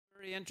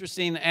Very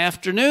interesting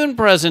afternoon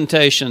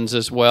presentations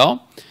as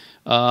well.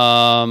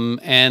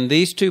 And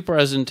these two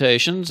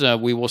presentations,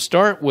 we will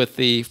start with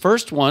the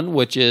first one,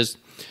 which is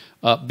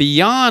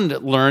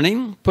Beyond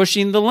Learning,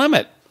 Pushing the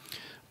Limit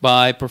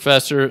by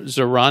Professor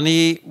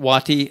Zoraini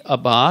Wati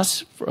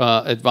Abbas,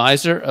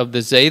 advisor of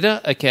the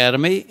Zeta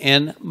Academy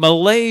in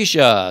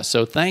Malaysia.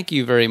 So thank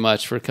you very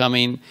much for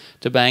coming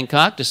to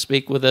Bangkok to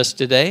speak with us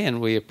today, and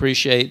we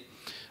appreciate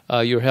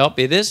your help.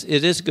 It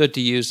is good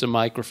to use the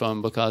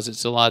microphone because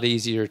it's a lot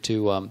easier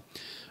to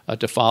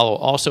follow.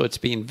 Also, it's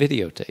being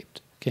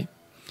videotaped.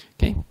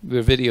 Okay,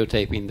 we're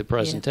videotaping the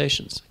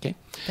presentations. Okay,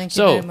 thank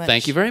you very much.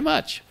 Thank you very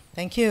much.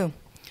 Thank you.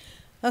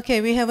 Okay,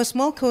 we have a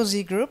small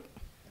cozy group,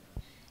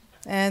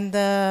 and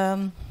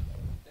the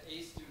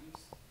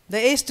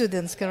A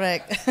students,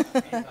 correct.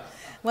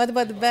 What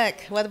about the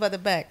back? What about the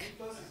back?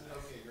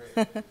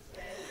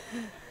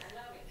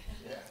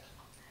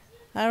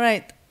 All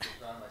right.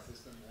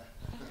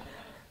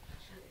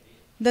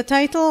 The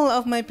title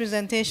of my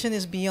presentation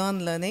is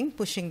Beyond Learning,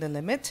 Pushing the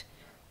Limit.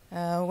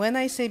 When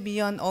I say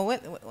beyond,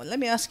 let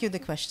me ask you the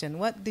question.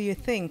 What do you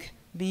think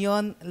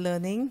beyond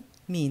learning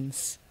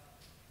means?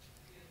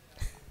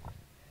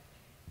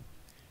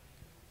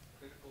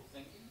 Critical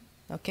thinking.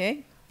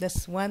 Okay,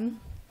 that's one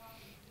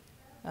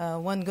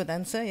good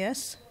answer,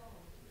 yes.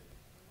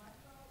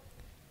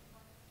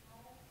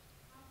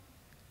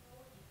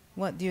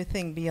 What do you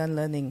think beyond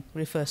learning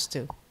refers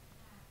to?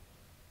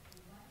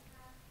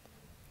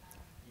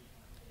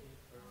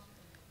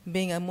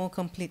 Being a more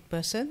complete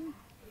person,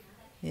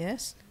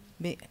 yes.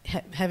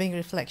 Having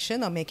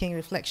reflection or making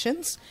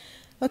reflections.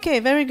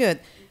 Okay, very good.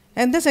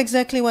 And that's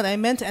exactly what I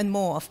meant and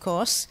more, of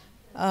course,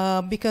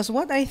 because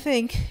what I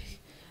think,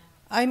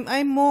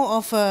 I'm more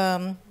of,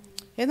 a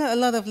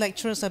lot of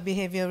lecturers are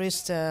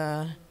behaviorist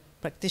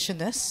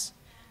practitioners.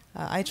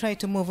 I try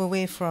to move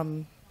away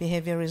from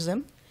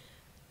behaviorism.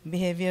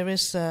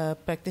 Behaviorist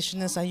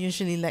practitioners are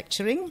usually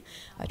lecturing.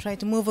 I try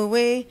to move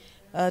away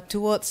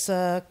towards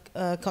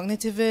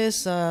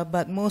cognitivist,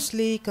 but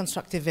mostly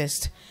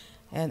constructivist,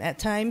 and at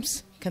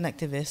times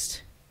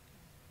connectivist.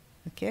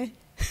 Okay.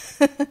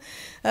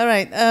 All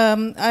right.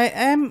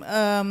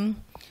 I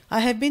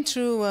have been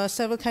through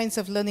several kinds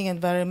of learning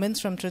environments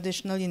from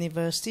traditional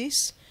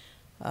universities,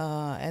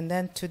 and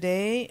then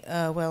today,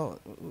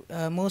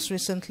 most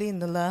recently in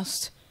the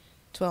last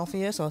 12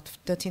 years or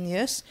 13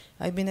 years,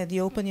 I've been at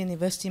the Open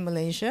University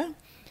Malaysia,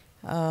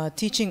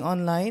 teaching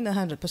online,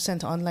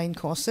 100% online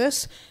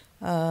courses.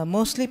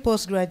 Mostly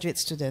postgraduate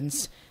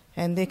students,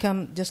 and they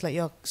come just like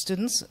your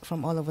students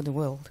from all over the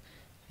world.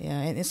 Yeah,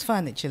 and it's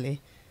fun actually.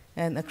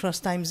 And across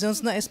time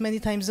zones, not as many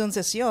time zones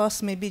as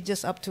yours, maybe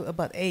just up to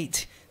about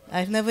 8.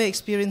 I've never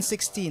experienced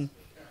 16.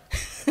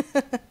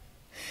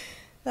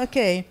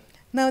 Okay,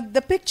 now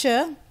the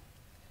picture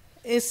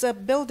is a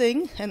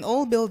building, an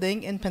old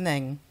building in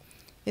Penang.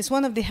 It's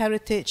one of the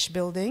heritage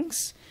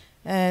buildings,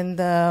 and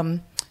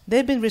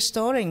they've been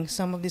restoring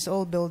some of these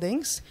old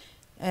buildings.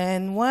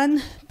 And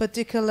one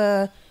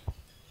particular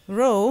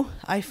row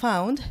I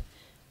found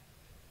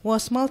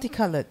was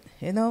multicolored,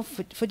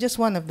 for just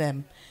one of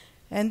them.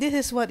 And this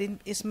is what it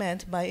is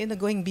meant by,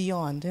 going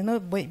beyond,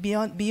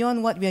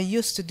 beyond what we are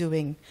used to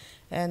doing.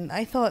 And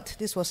I thought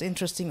this was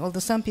interesting, although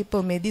some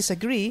people may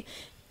disagree,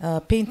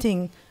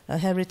 painting a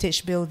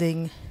heritage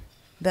building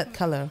that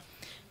color.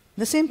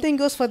 The same thing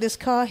goes for this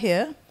car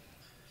here.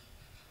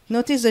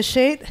 Notice the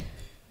shade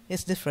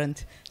is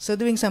different, so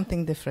doing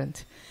something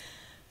different.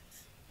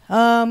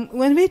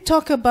 When we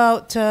talk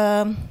about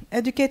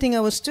educating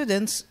our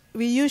students,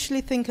 we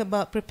usually think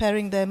about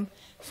preparing them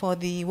for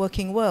the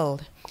working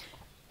world.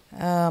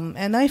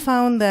 And I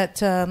found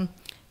that,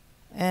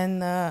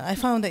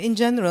 in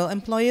general,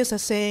 employers are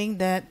saying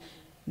that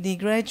the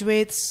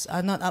graduates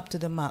are not up to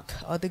the mark,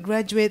 or the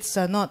graduates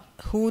are not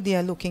who they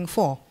are looking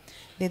for.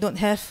 They don't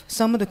have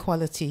some of the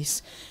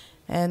qualities.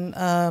 And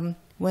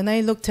when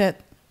I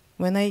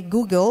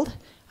Googled,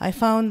 I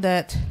found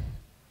that.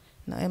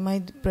 Now, am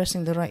I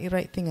pressing the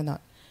right thing or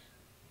not?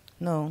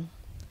 No.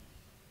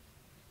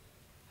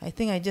 I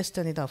think I just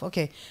turned it off.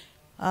 Okay.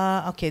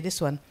 Okay,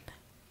 this one.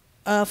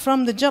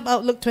 From the Job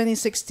Outlook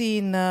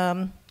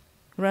 2016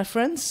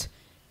 reference,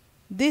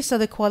 these are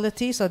the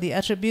qualities or the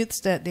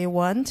attributes that they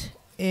want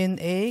in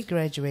a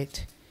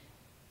graduate.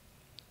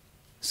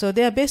 So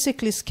they are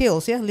basically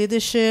skills, yeah?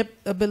 Leadership,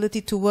 ability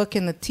to work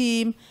in a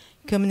team,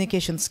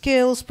 communication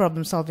skills,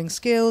 problem-solving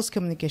skills,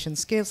 communication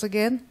skills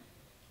again.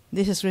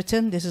 This is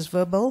written, this is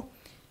verbal.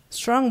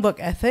 Strong work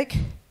ethic,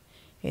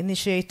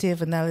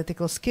 initiative,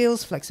 analytical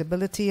skills,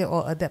 flexibility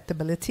or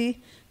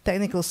adaptability,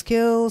 technical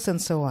skills,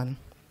 and so on.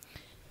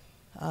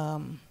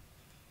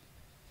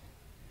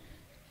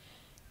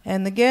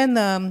 And again,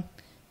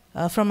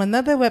 from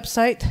another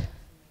website,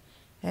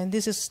 and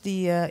this is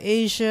the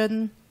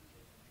Asian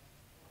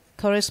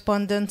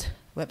correspondent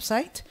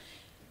website,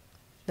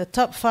 the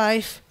top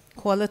 5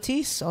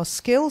 qualities or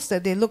skills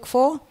that they look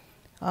for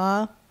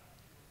are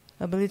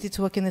ability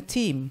to work in a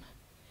team,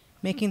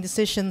 making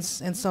decisions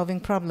and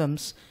solving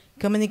problems,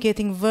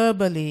 communicating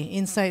verbally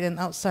inside and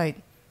outside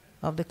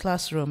of the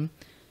classroom,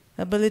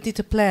 ability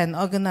to plan,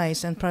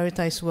 organize, and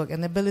prioritize work,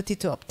 and ability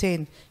to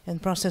obtain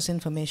and process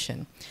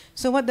information.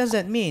 So what does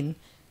that mean?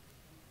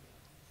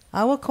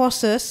 Our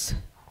courses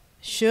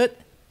should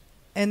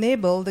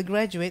enable the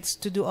graduates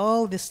to do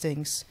all these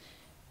things.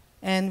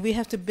 And we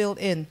have to build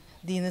in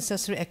the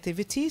necessary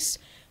activities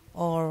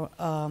or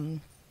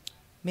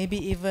maybe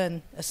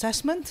even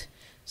assessment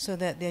so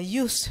that they're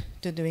used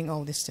to doing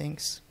all these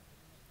things.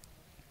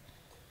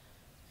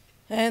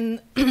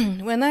 And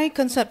when I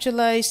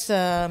conceptualize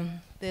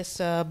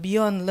this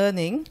beyond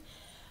learning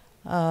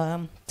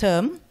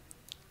term,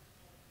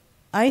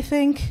 I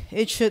think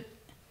it should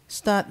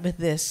start with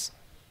this.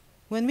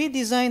 When we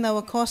design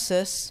our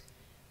courses,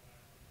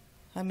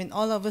 I mean,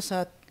 all of us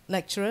are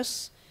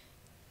lecturers.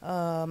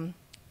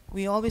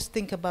 We always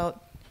think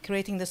about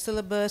creating the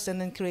syllabus and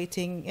then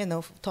creating,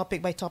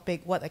 topic by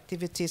topic, what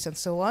activities and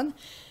so on.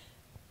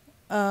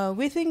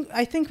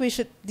 I think we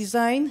should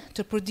design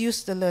to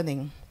produce the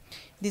learning.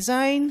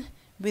 Design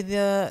with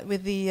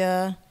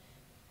the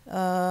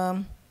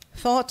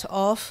thought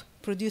of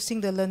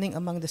producing the learning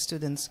among the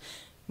students.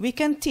 We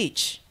can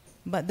teach,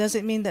 but does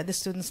it mean that the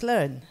students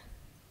learn?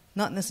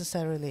 Not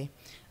necessarily,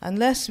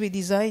 unless we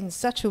design in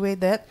such a way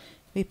that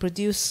we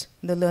produce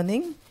the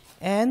learning.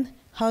 And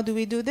how do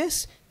we do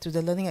this? Through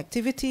the learning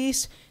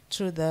activities,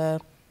 through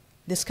the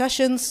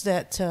discussions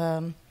that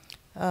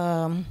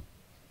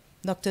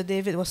Dr.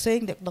 David was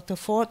saying, that Dr.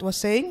 Ford was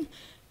saying,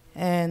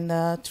 and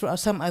through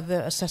some other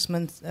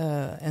assessments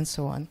and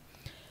so on.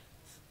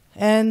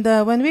 And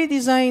when we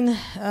design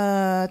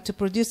to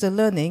produce the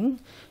learning,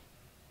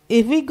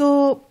 if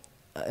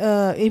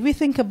we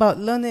think about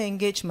learner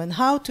engagement,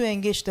 how to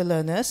engage the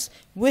learners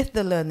with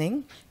the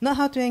learning, not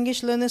how to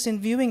engage learners in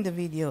viewing the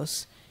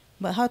videos,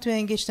 but how to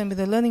engage them with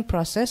the learning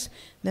process,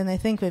 then I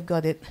think we've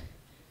got it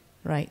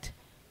right.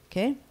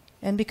 Okay?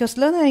 And because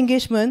learner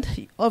engagement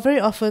very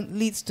often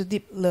leads to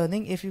deep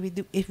learning if we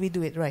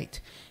do it right.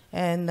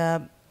 And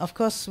of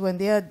course, when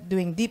they are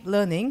doing deep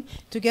learning,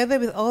 together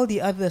with all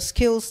the other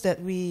skills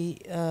that we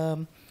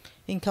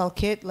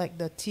inculcate, like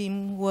the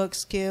teamwork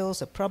skills,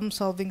 the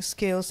problem-solving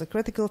skills, the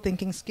critical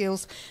thinking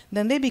skills,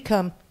 then they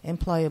become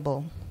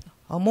employable,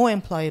 or more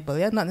employable,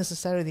 yeah? Not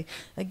necessarily.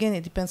 Again,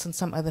 it depends on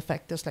some other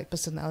factors like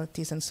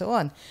personalities and so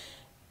on.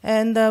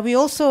 And we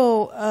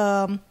also,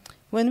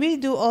 when we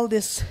do all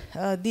this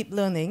deep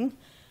learning,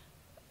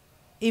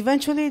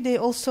 eventually they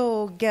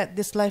also get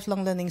this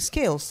lifelong learning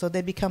skills, so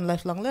they become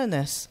lifelong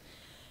learners.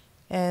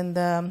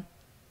 And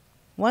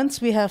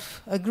once we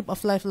have a group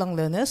of lifelong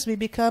learners, we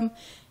become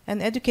an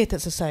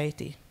educated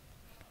society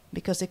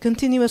because they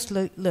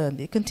continuously learn,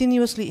 they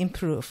continuously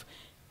improve,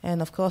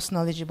 and of course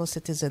knowledgeable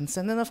citizens.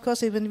 And then of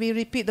course when we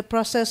repeat the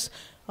process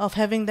of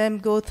having them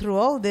go through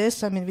all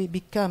this, I mean, we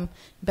become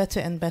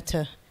better and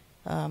better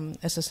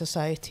as a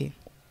society,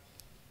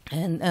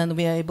 and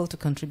we are able to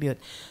contribute.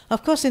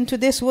 Of course, in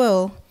today's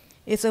world,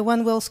 it's a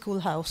one-world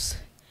schoolhouse.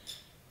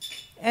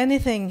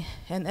 Anything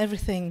and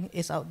everything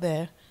is out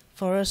there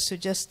for us to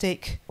just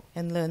take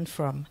and learn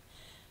from.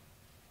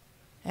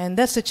 And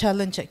that's a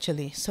challenge,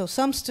 actually. So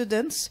some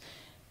students,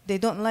 they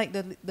don't like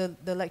the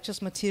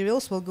lectures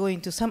materials, will go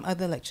into some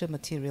other lecture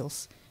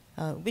materials,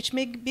 which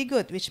may be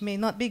good, which may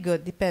not be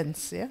good,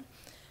 depends, yeah?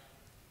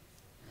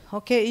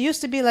 Okay, it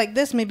used to be like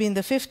this, maybe in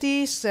the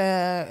 50s,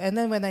 and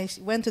then when I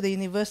went to the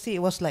university,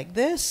 it was like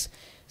this.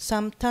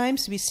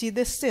 Sometimes we see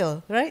this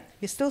still, right?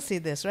 We still see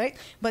this, right?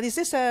 But is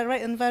this a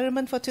right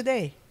environment for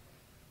today?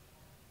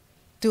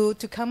 To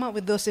come up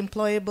with those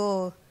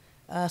employable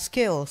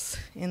skills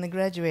in the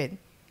graduate?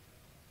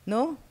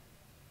 No?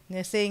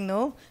 They're saying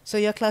no? So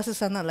your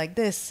classes are not like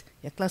this.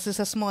 Your classes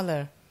are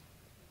smaller.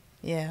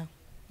 Yeah.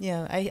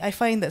 Yeah, I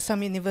find that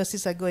some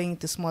universities are going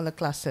to smaller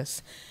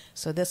classes.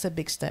 So that's a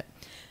big step.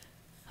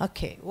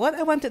 Okay, what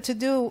I wanted to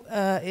do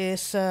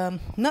is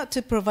not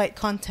to provide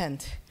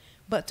content,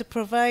 but to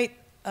provide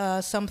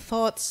some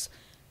thoughts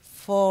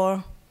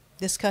for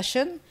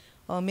discussion,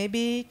 or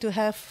maybe to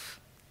have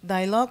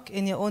dialogue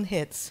in your own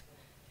heads.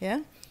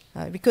 Yeah,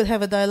 we could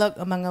have a dialogue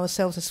among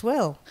ourselves as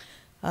well,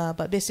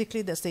 but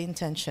basically that's the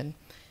intention.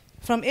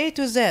 From A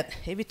to Z,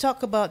 if we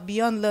talk about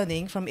beyond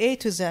learning, from A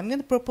to Z, I'm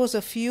going to propose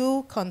a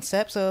few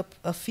concepts, or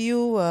a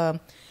few,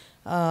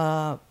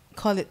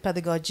 call it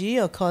pedagogy,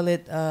 or call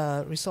it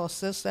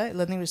resources, right?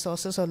 Learning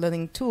resources or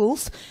learning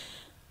tools.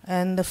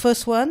 And the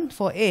first one,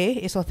 for A,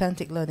 is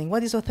authentic learning.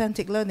 What is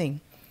authentic learning?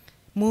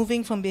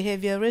 Moving from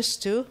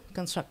behaviorist to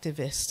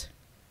constructivist.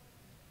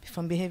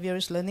 From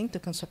behaviorist learning to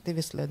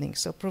constructivist learning.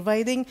 So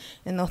providing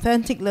an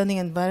authentic learning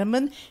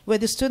environment where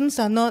the students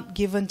are not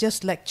given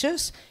just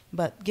lectures,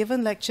 but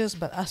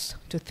asked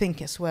to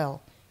think as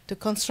well, to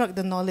construct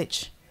the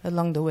knowledge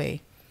along the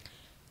way.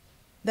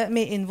 That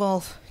may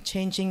involve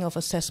changing of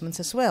assessments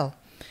as well.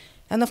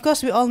 And of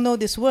course, we all know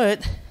this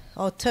word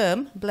or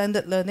term,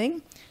 blended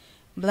learning.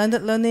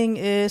 Blended learning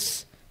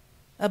is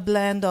a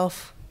blend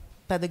of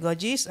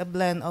pedagogies, a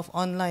blend of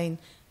online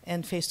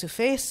and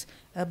face-to-face,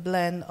 a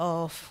blend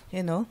of,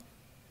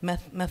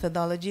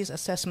 methodologies,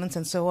 assessments,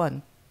 and so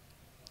on.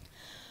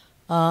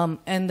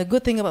 And the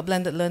good thing about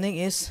blended learning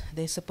is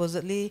they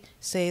supposedly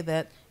say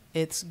that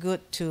it's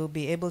good to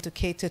be able to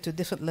cater to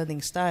different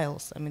learning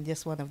styles. I mean,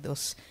 just one of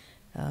those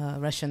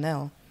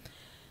rationale.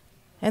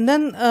 And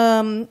then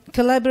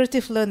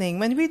collaborative learning.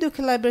 When we do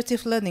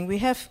collaborative learning, we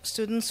have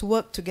students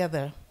work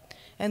together.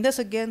 And that's,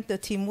 again, the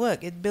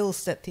teamwork. It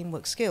builds that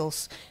teamwork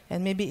skills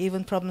and maybe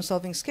even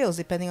problem-solving skills,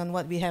 depending on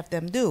what we have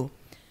them do.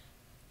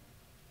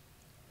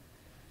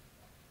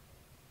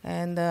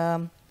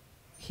 And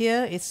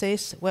here it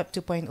says Web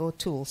 2.0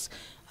 tools.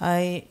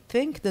 I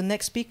think the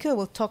next speaker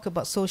will talk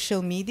about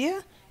social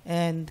media,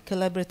 and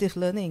collaborative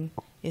learning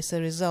is a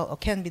result, or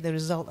can be the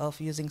result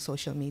of using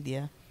social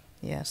media.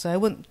 Yeah, so I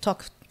won't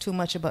talk too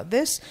much about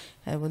this.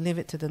 I will leave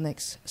it to the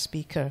next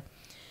speaker.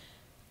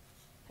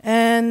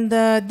 And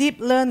deep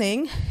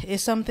learning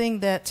is something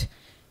that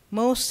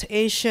most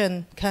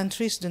Asian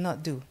countries do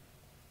not do.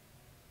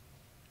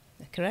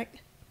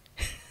 Correct?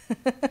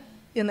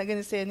 You're not going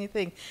to say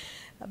anything.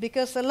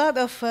 Because a lot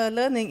of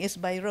learning is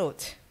by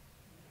rote.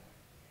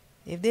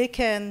 If they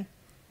can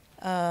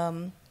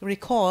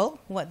recall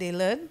what they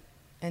learn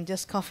and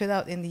just cough it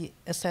out in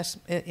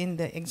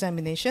the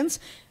examinations,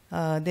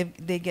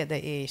 they get the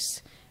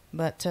A's.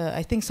 But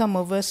I think some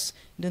of us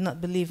do not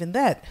believe in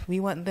that.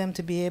 We want them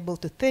to be able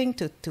to think,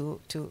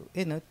 to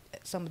you know,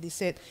 somebody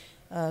said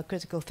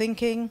critical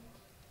thinking,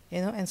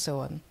 you know, and so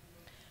on.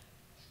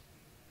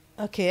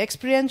 Okay,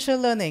 experiential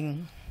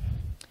learning.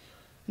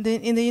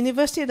 In the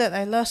university that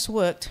I last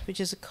worked, which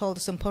is called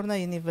Sempurna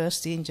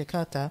University in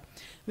Jakarta,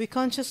 we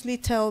consciously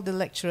tell the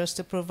lecturers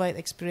to provide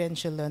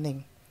experiential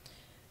learning.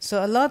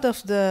 So a lot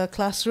of the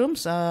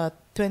classrooms are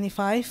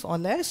 25 or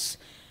less,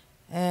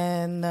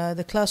 and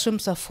the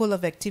classrooms are full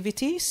of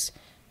activities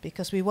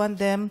because we want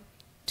them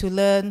to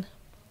learn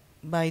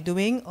by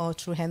doing or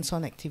through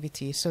hands-on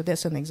activities. So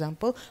that's an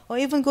example. Or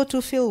even go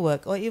to field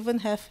work, or even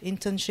have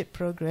internship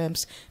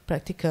programs,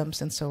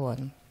 practicums, and so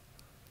on.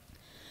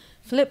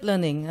 Flip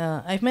learning.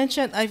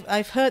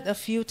 I've heard a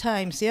few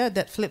times, yeah,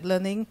 that flip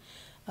learning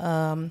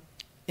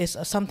is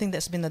something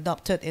that's been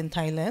adopted in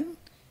Thailand.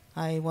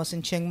 I was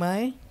in Chiang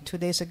Mai 2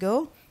 days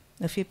ago.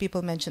 A few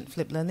people mentioned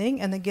flip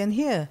learning, and again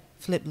here,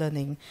 flip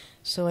learning.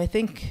 So I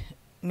think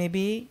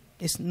maybe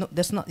it's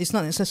not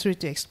necessary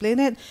to explain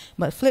it,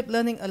 but flip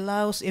learning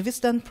allows, if it's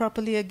done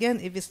properly,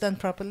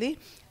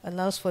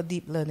 allows for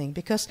deep learning,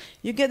 because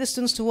you get the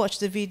students to watch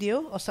the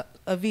video, or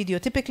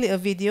typically a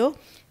video,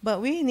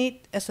 but we need,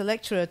 as a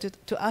lecturer,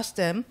 to ask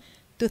them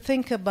to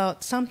think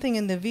about something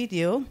in the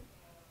video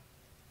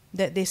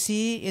that they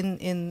see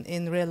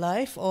in real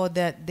life, or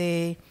that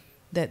they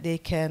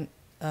can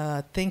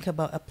think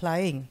about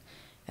applying.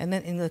 And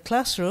then in the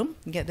classroom,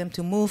 get them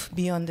to move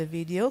beyond the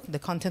video, the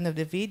content of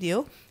the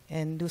video,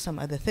 and do some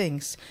other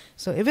things.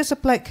 So if it's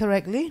applied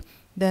correctly,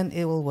 then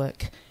it will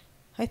work.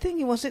 I think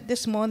it was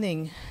this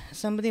morning,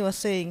 somebody was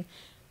saying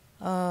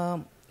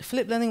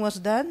flip learning was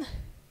done,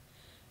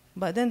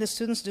 but then the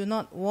students do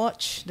not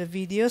watch the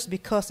videos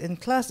because in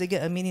class they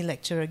get a mini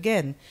lecture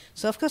again.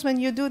 So of course when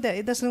you do that,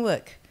 it doesn't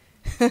work.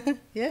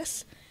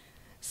 Yes?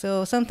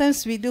 So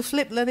sometimes we do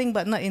flip learning,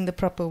 but not in the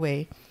proper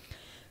way.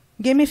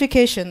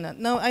 Gamification.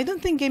 Now, I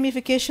don't think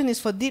gamification is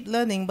for deep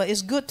learning, but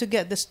it's good to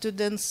get the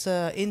students'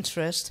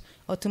 interest,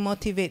 or to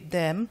motivate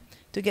them,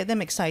 to get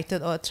them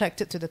excited or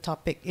attracted to the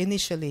topic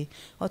initially,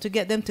 or to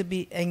get them to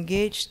be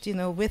engaged, you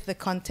know, with the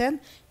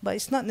content. But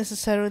it's not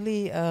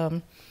necessarily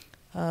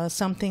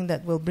something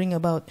that will bring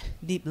about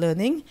deep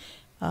learning,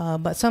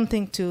 but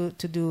something to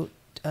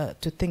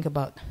think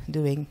about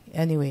doing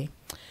anyway.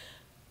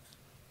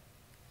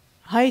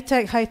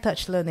 High-tech,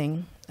 high-touch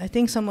learning. I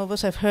think some of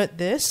us have heard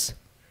this.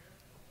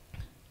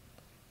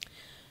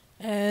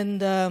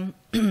 And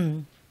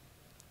again,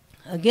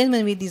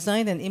 when we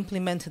design and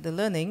implement the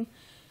learning,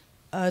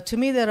 to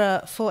me there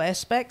are 4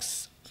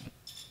 aspects.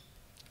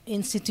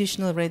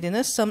 Institutional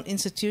readiness. Some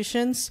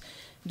institutions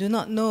do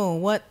not know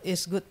what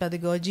is good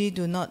pedagogy,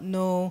 do not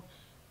know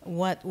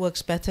what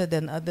works better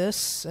than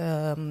others,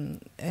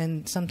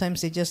 and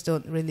sometimes they just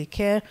don't really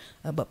care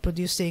about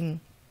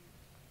producing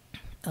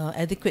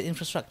adequate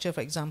infrastructure,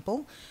 for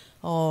example,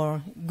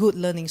 or good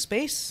learning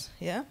space.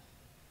 Yeah.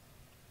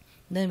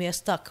 Then we are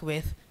stuck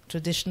with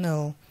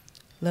traditional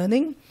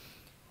learning.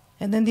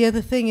 And then the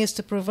other thing is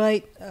to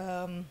provide,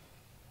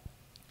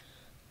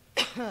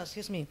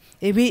 excuse me,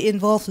 if we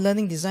involve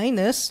learning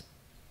designers,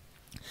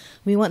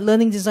 we want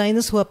learning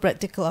designers who are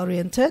practical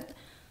oriented.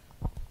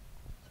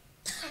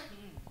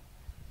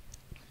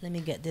 Let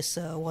me get this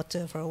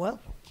water for a while.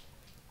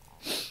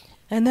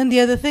 And then the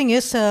other thing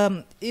is,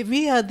 if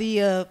we are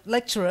the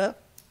lecturer,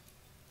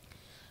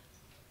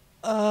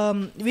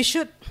 we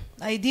should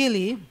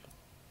ideally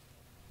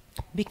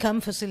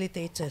become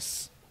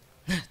facilitators.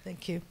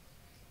 Thank you.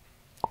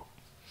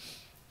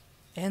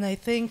 And I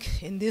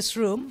think in this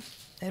room,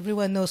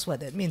 everyone knows what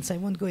that means. I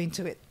won't go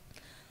into it.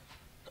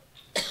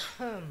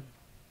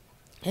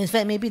 In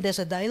fact, maybe there's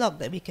a dialogue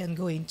that we can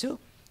go into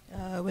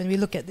when we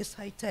look at this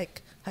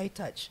high-tech,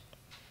 high-touch.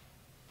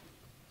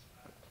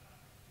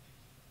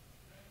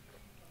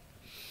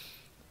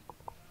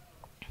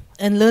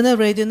 And learner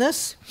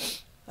readiness.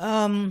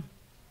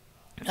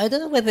 I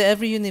don't know whether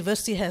every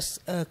university has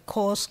a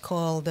course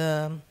called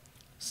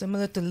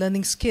similar to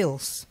learning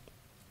skills,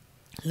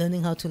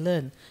 learning how to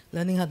learn,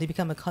 learning how to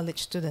become a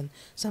college student.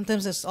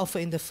 Sometimes that's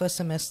offered in the first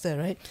semester,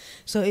 right?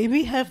 So if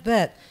we have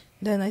that,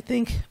 then I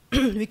think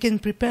we can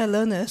prepare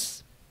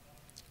learners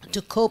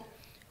to cope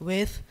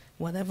with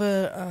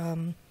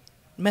whatever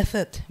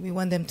method we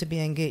want them to be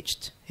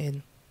engaged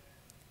in.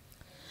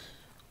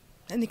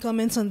 Any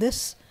comments on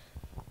this?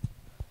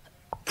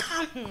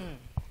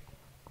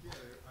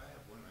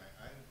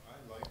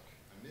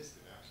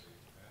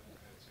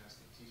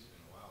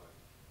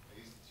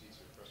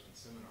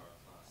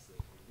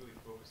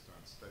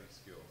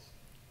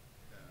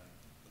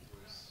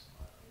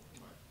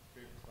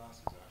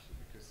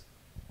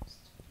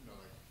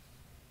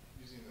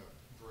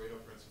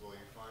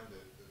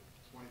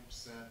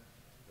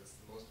 That's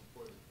the most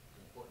important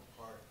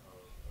part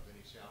of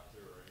any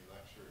chapter or any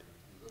lecture.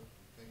 You look,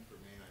 you think for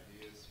main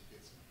ideas, you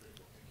get some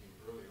critical thinking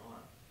early on.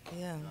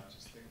 Yeah. Not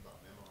just think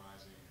about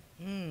memorizing.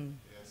 You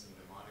have some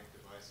mnemonic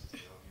devices to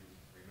help you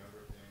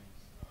remember things.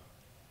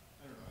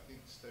 I don't know, I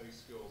think study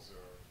skills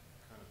are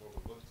kind of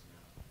overlooked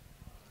now.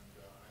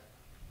 And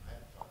I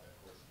haven't taught that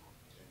course in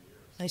 10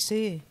 years. I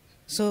see.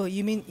 So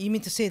you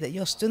mean to say that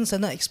your students are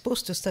not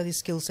exposed to study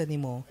skills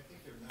anymore? I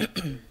think they're not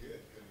very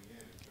good coming in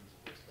terms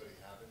of their study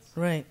habits.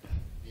 Right.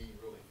 Being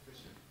really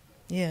efficient.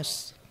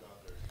 Yes.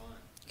 About their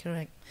time.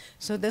 Correct.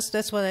 So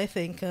that's what I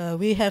think.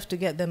 We have to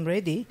get them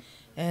ready,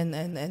 and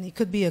it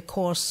could be a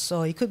course,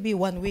 or it could be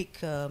 1 week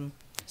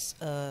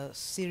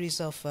series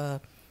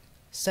of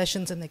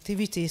sessions and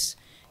activities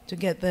to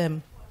get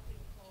them.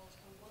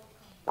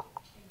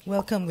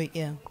 Welcome week,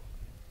 yeah.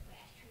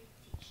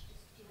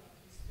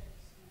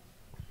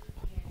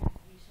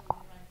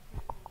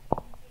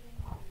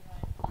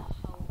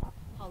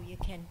 How you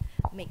can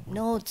make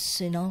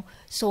notes, you know.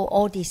 So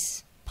all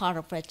this part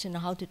of it, you know,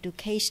 how to do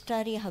case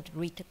study, how to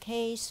read the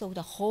case. So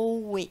the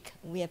whole week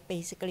we are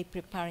basically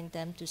preparing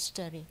them to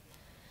study.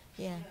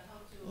 Yeah.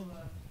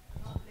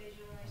 Not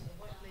plagiarize,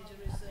 avoid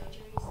plagiarism.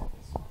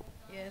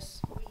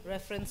 Yes,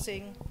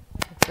 referencing.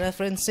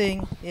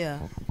 Yeah,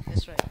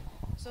 that's right.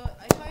 So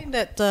I find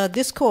that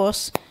this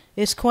course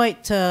is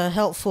quite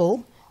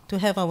helpful to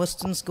have our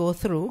students go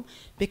through,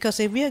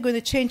 because if we are going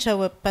to change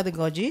our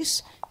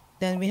pedagogies,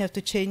 then we have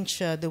to change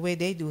the way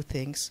they do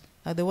things.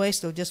 Otherwise,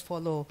 they'll just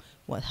follow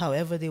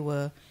however they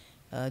were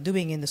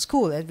doing in the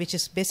school, which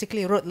is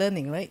basically rote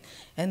learning, right?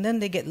 And then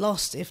they get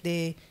lost if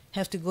they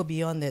have to go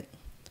beyond it.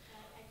 I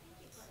think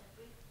you've got a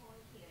great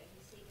point here.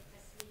 You say the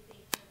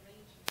facilitator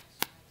arrangements,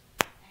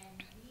 right? And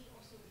we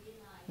also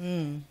realize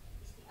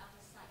it's the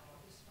other side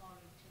of the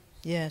story too.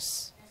 So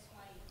Yes. that's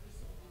why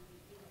recently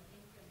we even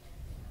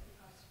implemented,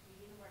 because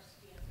the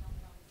university I come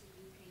from is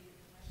a UK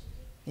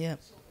university. Yeah.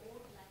 So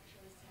all the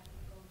lecturers have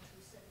to go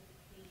through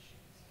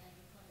certifications, and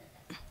we call that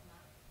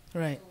diploma.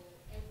 Right.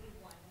 So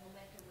everyone, no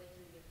matter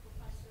whether you're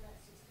professor,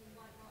 assistant,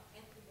 whatnot,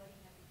 everybody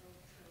has to go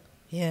through.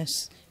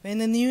 Yes. When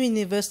a new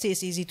university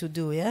is easy to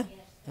do, yeah?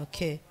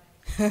 Okay.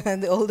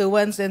 And the older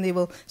ones, then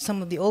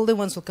some of the older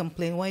ones will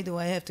complain, why do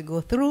I have to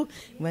go through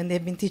when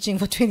they've been teaching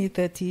for 20,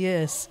 30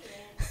 years?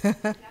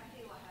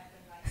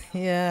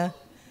 Yeah.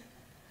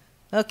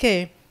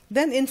 Okay.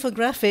 Then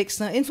infographics.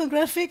 Now,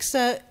 infographics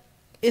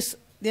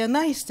they are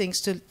nice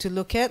things to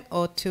look at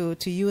or to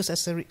use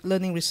as a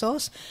learning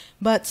resource,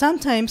 but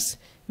sometimes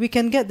we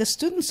can get the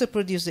students to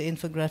produce the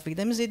infographic.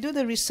 That means they do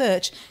the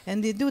research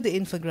and they do the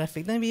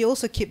infographic. Then we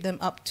also keep them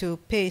up to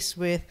pace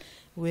with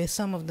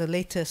some of the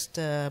latest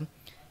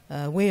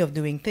way of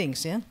doing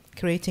things, yeah?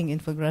 Creating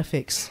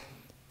infographics.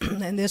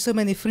 And there's so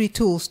many free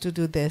tools to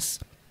do this.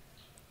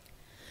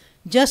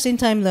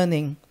 Just-in-time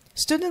learning.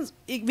 Students,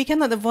 we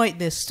cannot avoid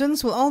this.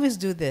 Students will always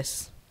do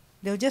this.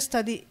 They'll just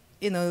study,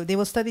 they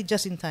will study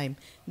just in time.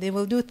 They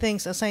will do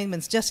things,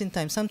 assignments just in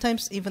time,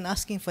 sometimes even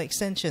asking for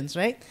extensions,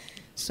 right?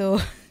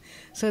 So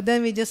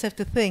then we just have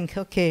to think,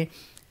 okay,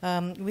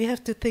 we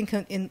have to think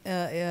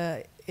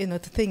to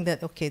think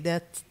that, okay,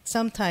 there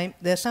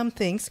are some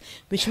things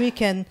which we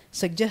can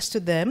suggest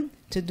to them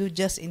to do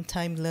just in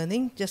time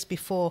learning, just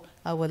before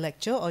our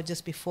lecture or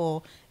just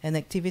before an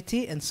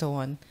activity and so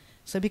on.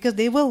 So because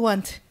they will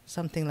want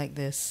something like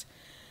this.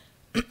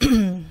 You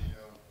know,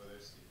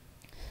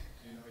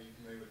 are you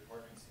familiar with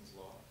Parkinson's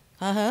law?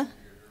 Uh-huh. Have you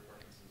heard of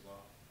Parkinson's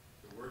law?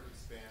 The work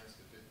expands to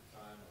fit the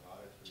time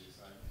allotted for the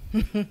assignment.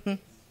 You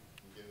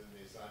give them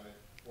the assignment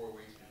 4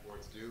 weeks before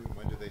it's due, and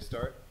when do they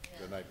start?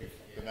 The night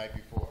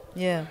before.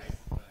 Yeah.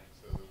 So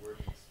the work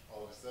is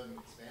all of a sudden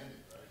expanded,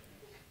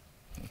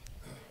 right?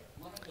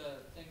 One of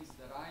the things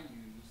that I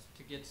use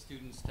to get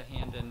students to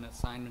hand in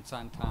assignments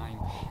on time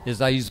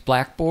is I use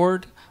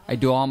Blackboard. I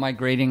do all my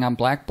grading on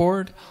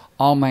Blackboard.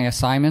 All my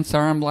assignments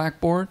are on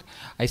Blackboard.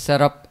 I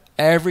set up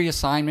every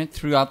assignment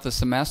throughout the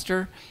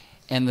semester,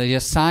 and the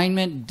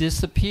assignment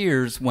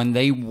disappears when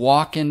they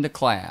walk into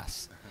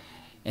class.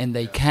 And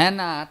they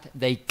cannot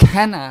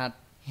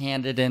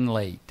hand it in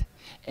late.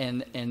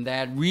 And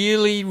that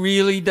really,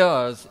 really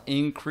does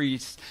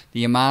increase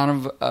the amount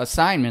of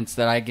assignments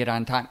that I get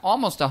on time,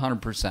 almost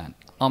 100%.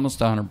 Almost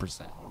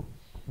 100%.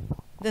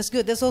 That's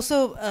good. There's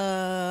also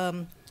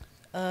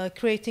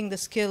creating the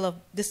skill of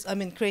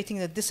creating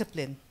the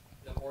discipline.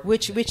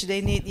 which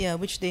they need, yeah,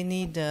 which they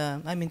need.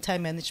 I mean,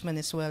 time management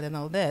as well and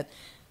all that,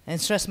 and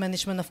stress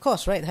management, of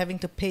course, right? Having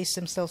to pace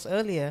themselves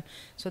earlier.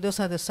 So those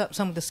are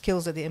some of the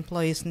skills that the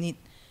employees need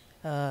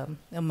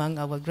among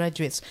our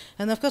graduates.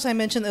 And of course, I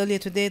mentioned earlier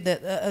today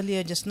that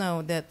earlier just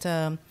now that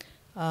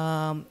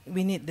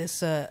we need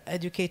this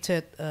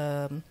educated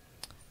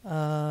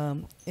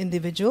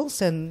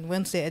individuals, and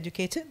once they're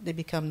educated, they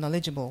become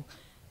knowledgeable,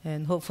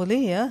 and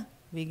hopefully, yeah,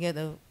 we get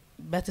a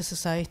better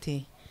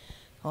society,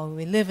 or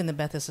we live in a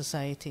better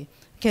society.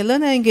 Okay,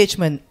 learner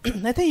engagement.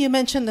 I think you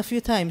mentioned a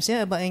few times,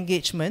 yeah, about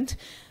engagement.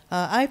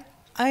 I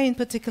in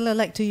particular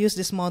like to use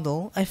this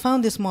model. I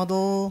found this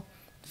model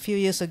a few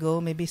years ago,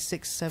 maybe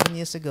 6-7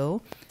 years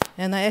ago,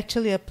 and I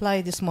actually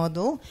apply this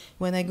model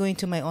when I go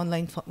into my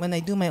when I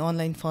do my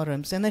online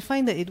forums, and I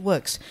find that it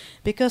works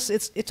because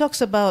it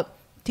talks about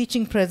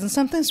teaching presence.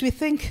 Sometimes we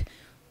think,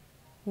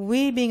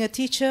 we being a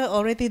teacher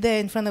already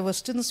there in front of our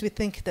students, we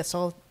think that's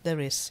all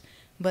there is.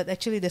 But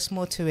actually there's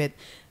more to it,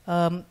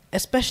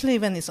 especially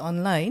when it's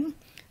online.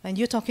 And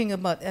you're talking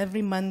about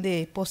every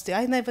Monday posting.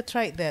 I never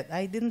tried that.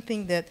 I didn't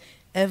think that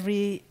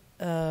every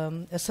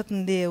a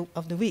certain day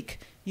of the week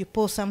you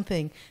post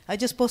something. I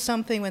just post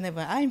something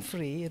whenever I'm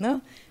free, you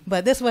know.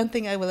 But that's one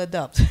thing I will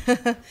adopt.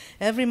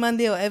 Every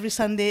Monday or every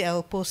Sunday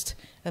I'll post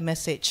a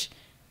message.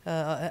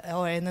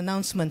 Or an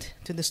announcement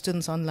to the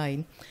students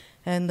online.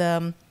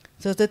 And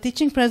so the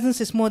teaching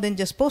presence is more than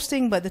just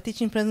posting, but the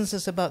teaching presence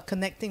is about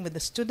connecting with the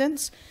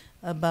students,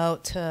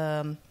 about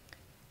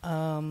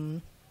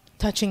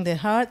touching their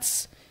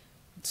hearts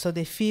so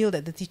they feel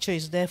that the teacher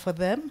is there for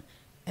them.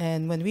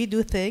 And when we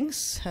do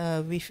things,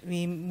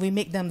 we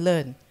make them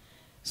learn.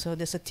 So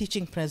there's a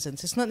teaching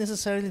presence. It's not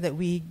necessarily that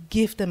we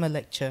give them a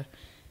lecture.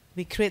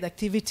 We create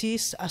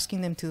activities,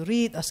 asking them to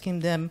read, asking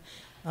them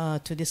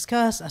to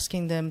discuss,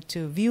 asking them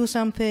to view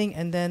something,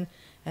 and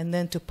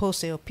then to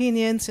post their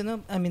opinions. You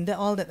know, I mean,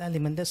 all that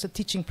element. That's a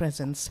teaching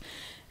presence.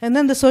 And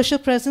then the social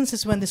presence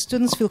is when the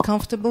students feel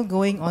comfortable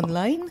going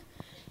online,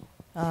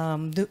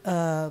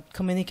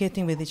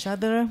 communicating with each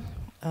other,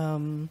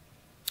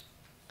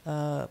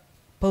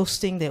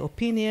 posting their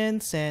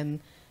opinions, and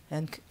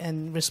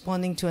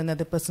responding to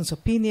another person's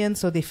opinion,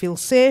 so they feel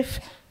safe,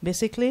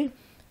 basically,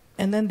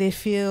 and then they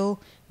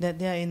feel that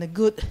they are in a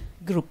good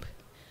group.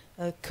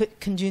 A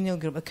congenial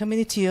group, a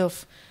community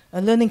of a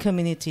learning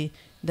community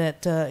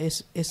that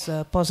is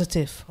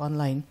positive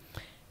online.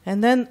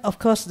 And then, of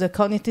course, the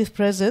cognitive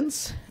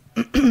presence.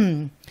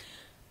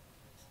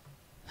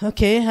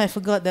 Okay, I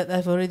forgot that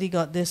I've already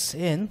got this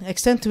in.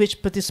 Extent to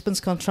which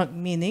participants construct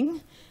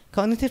meaning.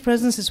 Cognitive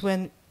presence is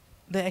when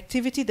the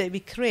activity that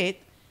we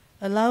create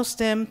allows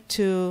them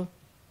to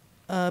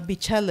be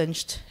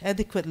challenged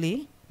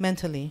adequately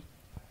mentally.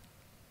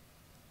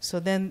 So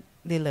then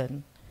they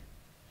learn.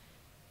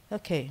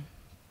 Okay.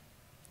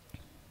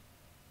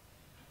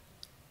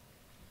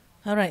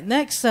 All right,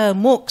 next,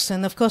 MOOCs.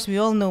 And of course, we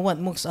all know what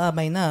MOOCs are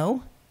by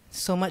now.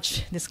 So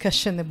much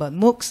discussion about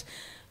MOOCs.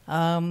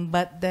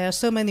 But there are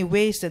so many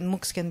ways that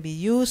MOOCs can be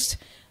used.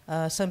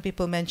 Some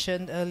people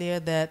mentioned earlier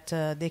that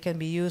they can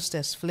be used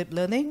as flipped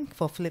learning,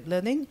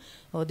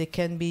 or they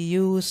can be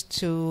used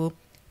to,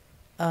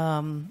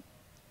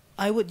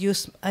 I would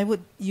use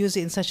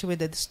it in such a way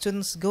that the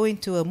students go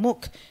into a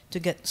MOOC to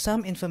get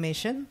some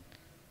information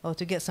or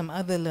to get some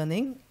other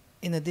learning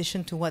in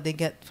addition to what they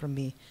get from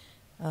me.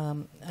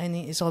 I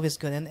mean, it's always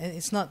good, and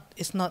it's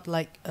not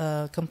like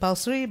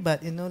compulsory,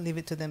 but leave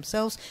it to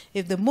themselves.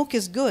 If the MOOC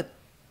is good,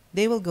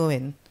 they will go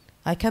in.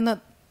 I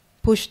cannot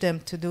push them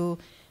to do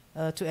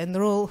to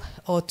enroll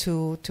or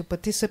to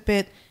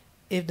participate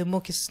if the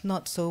MOOC is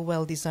not so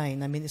well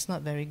designed. I mean, it's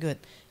not very good.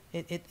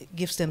 It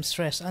gives them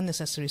stress,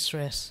 unnecessary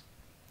stress.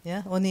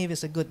 Yeah, only if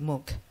it's a good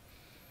MOOC.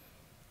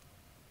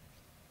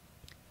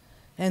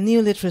 And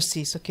new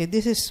literacies. Okay,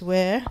 this is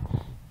where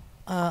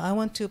I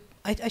want to.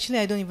 Actually,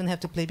 I don't even have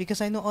to play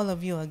because I know all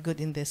of you are good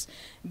in this.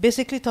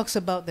 Basically talks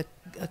about the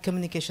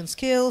communication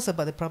skills,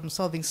 about the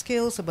problem-solving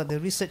skills, about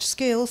the research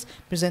skills,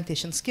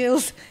 presentation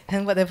skills,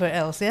 and whatever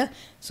else, yeah?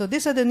 So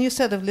these are the new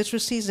set of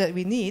literacies that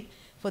we need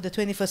for the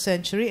 21st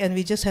century, and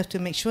we just have to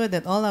make sure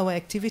that all our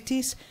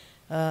activities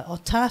or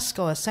tasks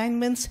or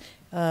assignments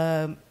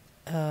are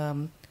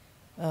done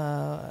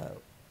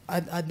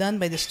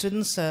by the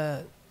students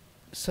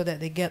so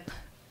that they get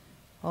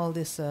all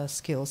these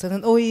skills. And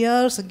then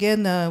OERs,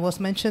 again, was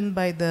mentioned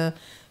by the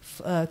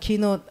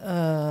keynote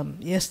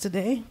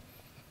yesterday.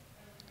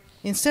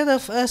 Instead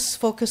of us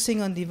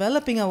focusing on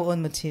developing our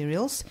own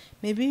materials,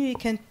 maybe we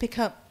can pick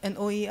up an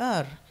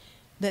OER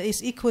that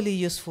is equally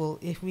useful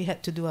if we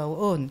had to do our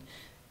own.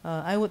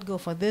 I would go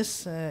for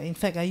this. In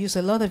fact, I use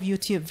a lot of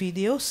YouTube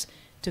videos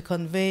to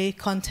convey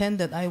content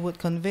that I would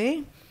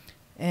convey,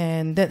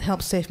 and that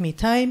helps save me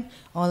time.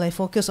 All I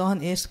focus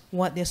on is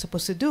what they're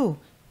supposed to do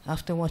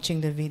after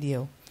watching the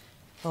video,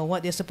 or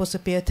what they're supposed to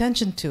pay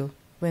attention to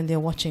when they're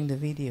watching the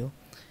video.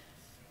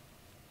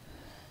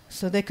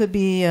 So there could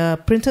be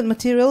printed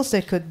materials,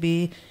 there could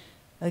be,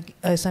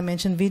 as I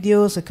mentioned,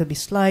 videos, there could be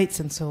slides,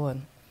 and so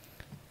on.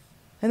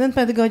 And then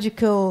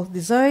pedagogical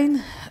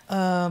design.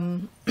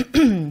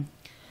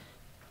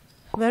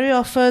 very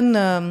often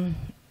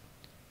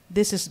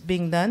this is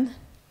being done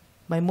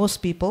by most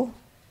people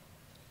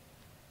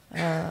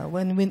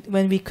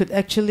when we could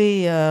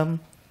actually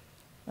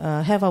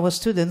have our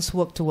students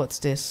work towards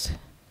this.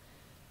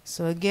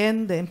 So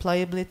again, the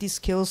employability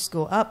skills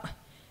go up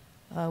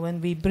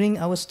when we bring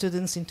our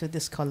students into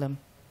this column.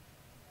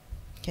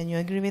 Can you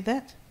agree with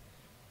that?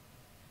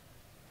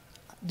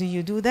 Do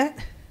you do that?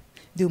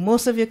 Do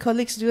most of your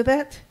colleagues do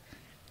that?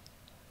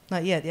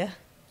 Not yet, yeah?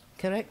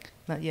 Correct?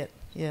 Not yet,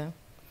 yeah.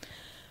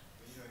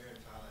 You know, here in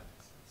Thailand,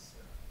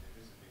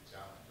 it is a big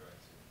challenge, right,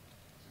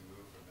 to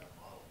move from that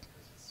model because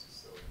it's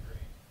just so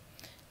ingrained.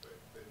 But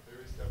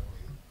there is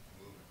definitely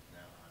movement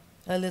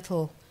now on A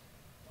little.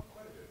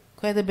 quite a bit.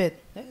 Quite a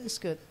bit. That is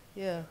good.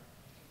 Yeah.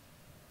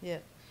 Yeah.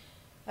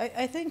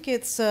 I think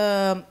it's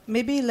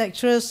maybe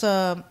lecturers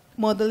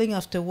modeling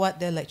after what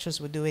their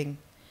lecturers were doing,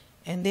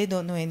 and they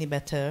don't know any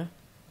better,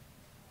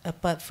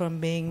 apart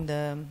from being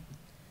the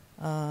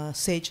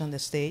sage on the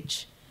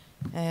stage,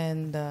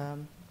 and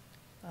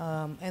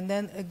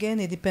then again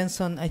it depends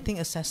on, I think,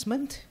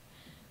 assessment,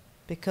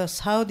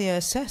 because how they are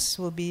assessed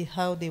will be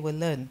how they will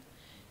learn.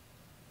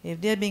 If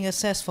they're being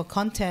assessed for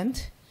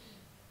content,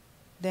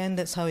 then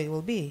that's how it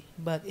will be.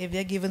 But if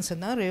they're given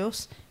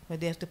scenarios where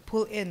they have to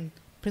pull in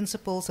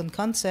principles and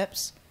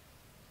concepts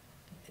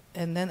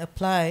and then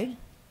apply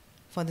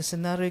for the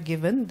scenario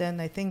given, then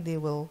I think they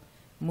will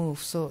move.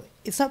 So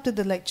it's up to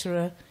the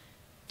lecturer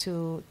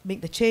to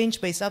make the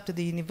change, but it's up to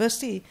the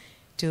university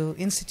to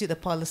institute a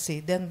policy.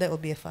 Then that will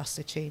be a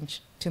faster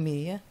change to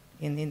me, yeah?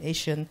 In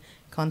Asian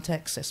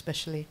context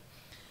especially.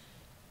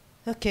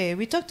 Okay,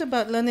 we talked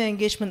about learner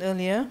engagement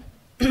earlier.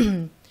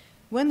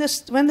 When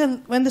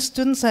the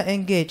students are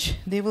engaged,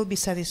 they will be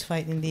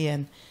satisfied in the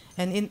end.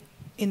 And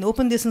in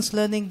open distance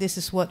learning, this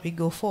is what we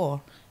go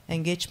for: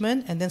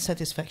 engagement and then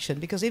satisfaction.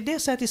 Because if they're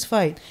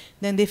satisfied,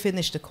 then they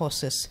finish the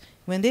courses.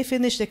 When they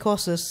finish the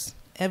courses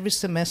every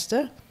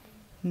semester,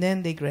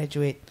 then they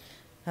graduate.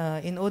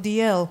 In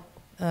ODL,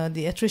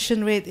 the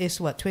attrition rate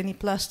is what, 20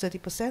 plus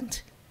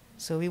 30%?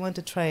 So we want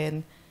to try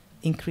and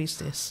increase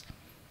this.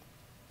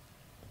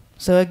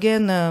 So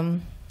again,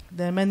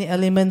 there are many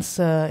elements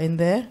in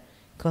there: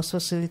 course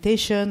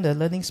facilitation, the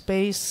learning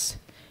space,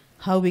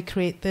 how we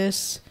create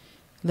this,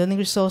 learning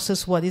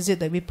resources, what is it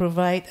that we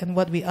provide and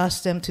what we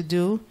ask them to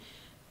do,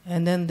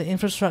 and then the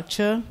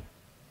infrastructure,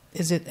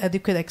 is it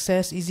adequate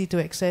access, easy to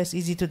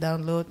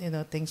download,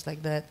 things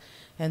like that,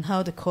 and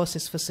how the course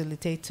is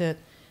facilitated,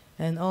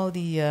 and all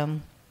the,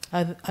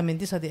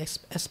 these are the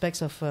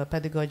aspects of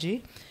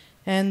pedagogy.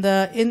 And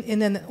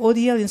in an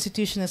ODL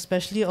institution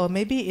especially, or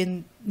maybe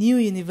in new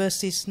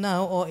universities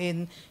now, or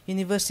in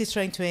universities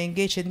trying to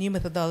engage in new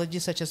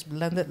methodologies such as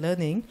blended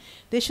learning,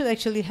 they should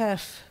actually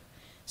have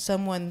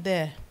someone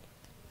there,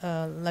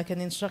 like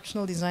an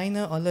instructional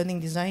designer or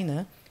learning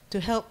designer, to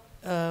help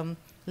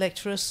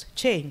lecturers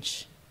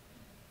change.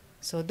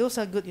 So those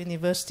are good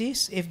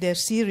universities. If they're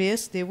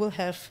serious, they will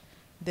have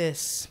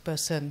this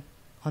person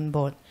on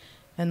board.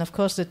 And of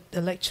course,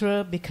 the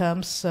lecturer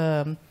becomes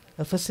a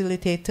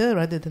facilitator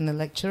rather than a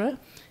lecturer,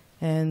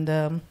 and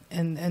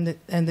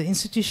the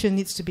institution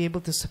needs to be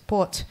able to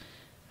support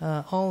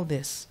all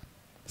this,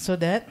 so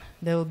that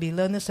there will be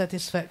learner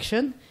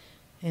satisfaction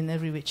in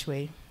every which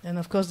way. And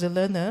of course, the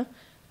learner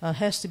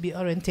has to be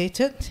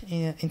orientated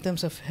in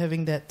terms of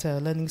having that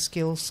learning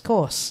skills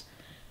course.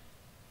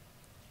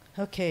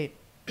 Okay.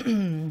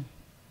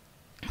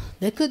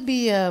 There could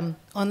be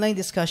online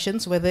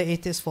discussions, whether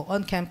it is for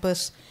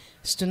on-campus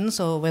students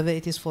or whether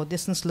it is for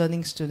distance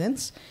learning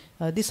students.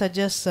 These are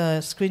just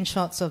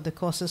screenshots of the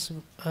courses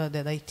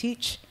that I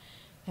teach.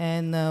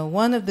 And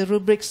one of the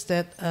rubrics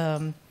that,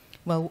 the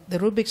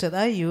rubrics that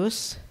I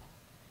use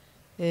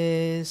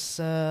is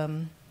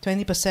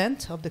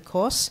 20% of the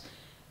course.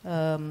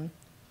 I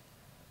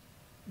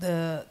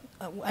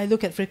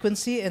look at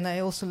frequency, and I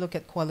also look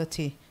at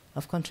quality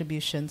of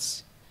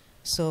contributions.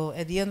 So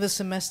at the end of the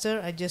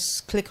semester, I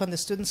just click on the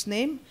student's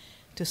name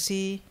to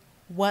see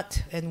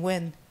what and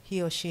when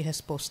he or she has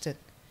posted.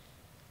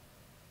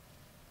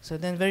 So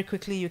then very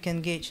quickly you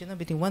can gauge,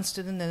 between one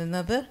student and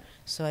another.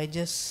 So I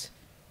just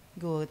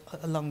go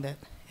along that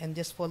and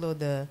just follow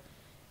the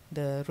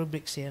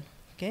rubrics here.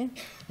 Okay,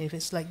 if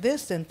it's like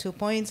this, then 2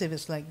 points. If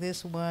it's like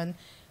this, 1.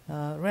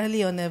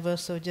 Rarely or never,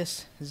 so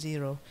just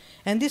 0.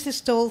 And this is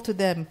told to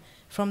them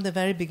from the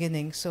very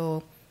beginning,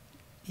 so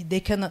they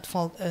cannot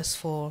fault us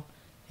for,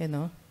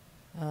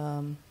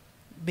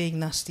 being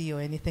nasty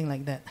or anything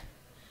like that.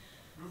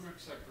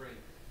 Rubrics are great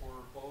for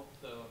both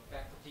the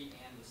faculty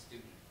and the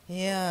student.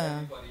 Yeah. So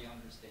everybody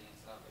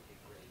understands how to get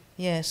graded.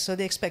 Yes, so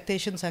the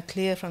expectations are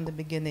clear from the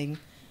beginning.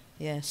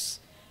 Yes.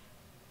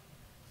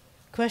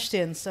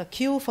 Questions, a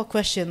queue for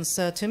questions.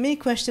 To me,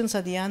 questions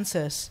are the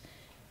answers.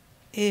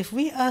 If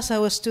we ask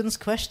our students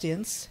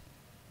questions,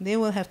 they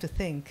will have to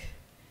think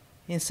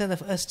instead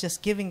of us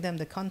just giving them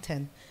the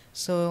content.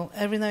 So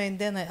every now and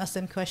then I ask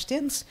them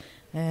questions,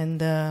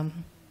 and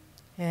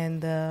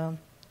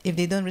if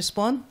they don't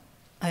respond,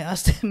 I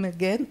ask them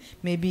again,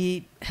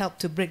 maybe help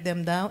to break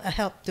them down,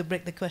 help to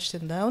break the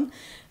question down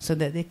so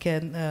that they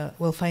can,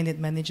 will find it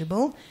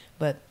manageable.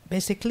 But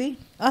basically,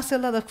 ask a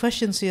lot of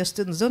questions to your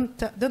students.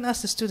 Don't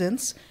ask the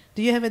students,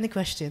 do you have any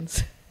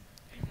questions?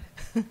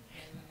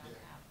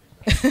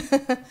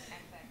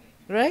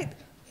 Right?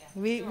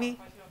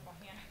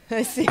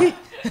 I see.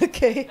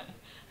 Okay.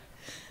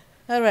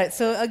 All right.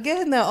 So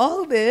again,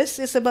 all this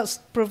is about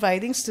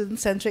providing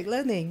student-centric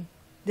learning.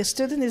 The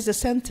student is the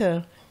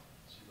center.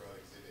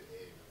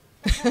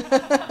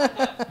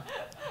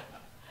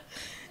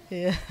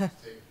 Yeah.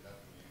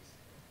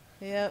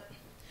 Yep.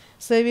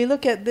 So if you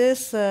look at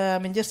this, I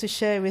mean, just to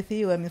share with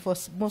you, I mean, for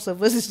most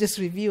of us, it's just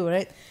review,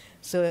 right?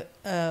 So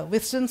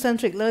with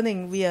student-centric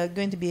learning, we are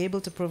going to be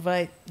able to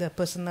provide the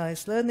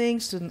personalized learning,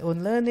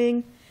 student-owned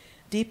learning,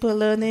 deeper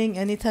learning,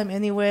 anytime,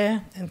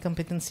 anywhere, and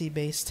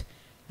competency-based.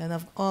 And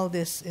of all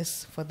this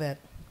is for that.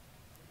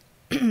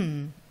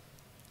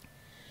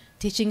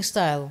 Teaching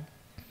style.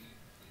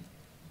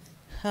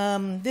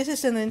 This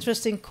is an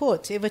interesting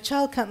quote. If a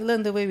child can't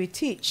learn the way we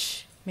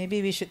teach,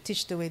 maybe we should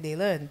teach the way they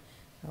learn.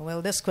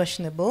 Well, that's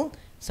questionable.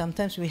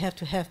 Sometimes we have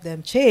to have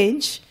them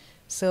change.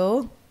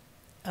 So,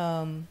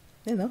 you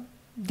know,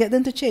 get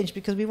them to change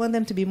because we want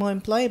them to be more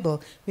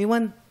employable. We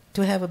want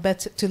to have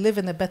to live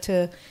in a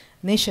better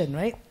nation,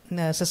 right? In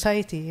a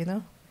society, you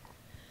know.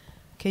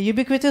 Okay,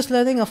 ubiquitous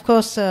learning, of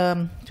course,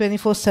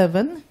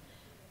 24/7.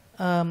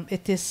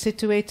 It is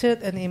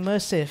situated and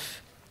immersive,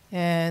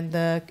 and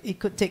it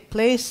could take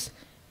place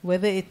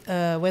whether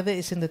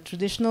it's in the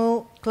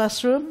traditional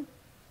classroom.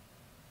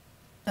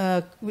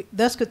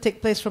 This could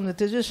take place from the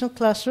traditional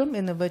classroom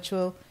in a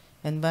virtual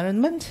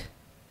environment.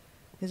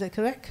 Is that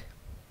correct?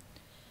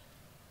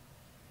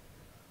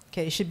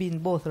 Okay, it should be in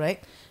both, right?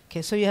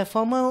 Okay, so you have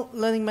formal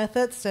learning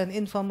methods and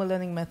informal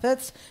learning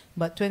methods,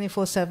 but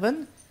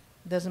 24/7,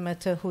 doesn't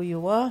matter who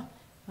you are.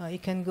 You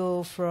can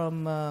go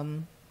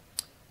from,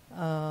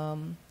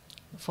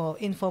 for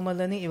informal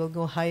learning, it will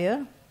go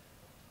higher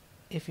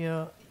if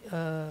you're,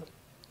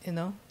 you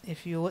know,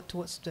 if you work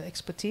towards the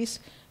expertise.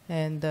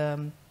 And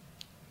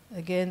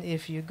again,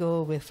 if you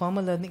go with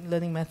formal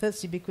learning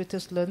methods,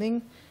 ubiquitous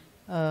learning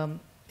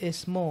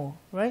is more,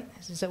 right?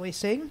 Is that what you're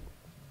saying?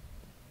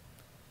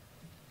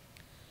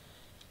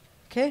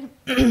 Okay.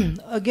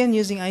 Again,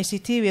 using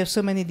ICT, we have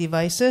so many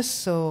devices.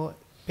 So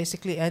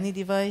basically, any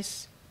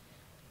device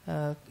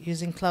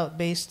using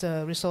cloud-based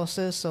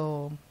resources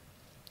or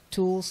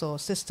tools or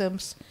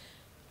systems,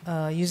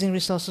 using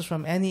resources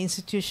from any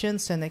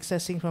institutions and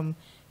accessing from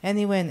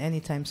anywhere and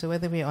anytime. So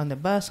whether we're on the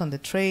bus, on the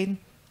train,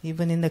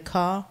 even in the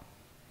car,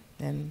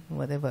 and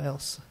whatever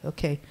else.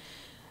 Okay.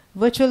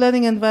 Virtual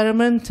learning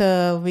environment,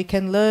 we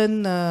can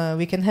learn,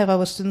 we can have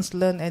our students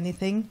learn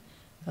anything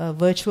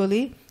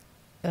virtually.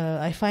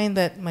 I find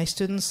that my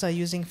students are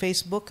using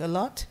Facebook a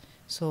lot,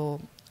 so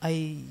I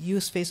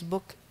use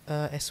Facebook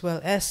as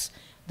well as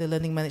the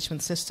learning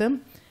management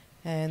system.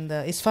 And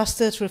it's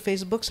faster through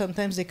Facebook.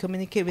 Sometimes they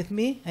communicate with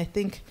me. I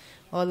think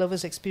all of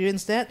us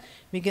experience that.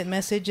 We get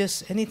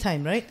messages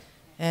anytime, right?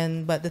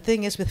 But the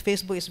thing is with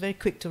Facebook, it's very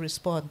quick to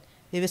respond.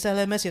 If it's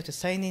LMS, you have to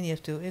sign in, you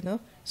have to, you know,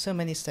 so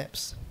many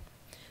steps.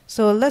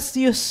 So let's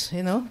use,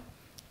 you know,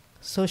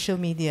 social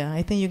media.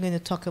 I think you're going to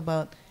talk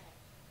about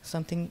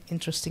something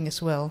interesting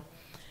as well.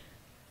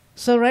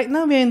 So right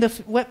now we're in the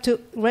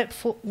Web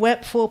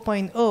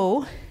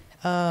 4.0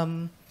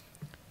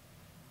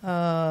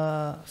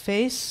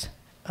 phase.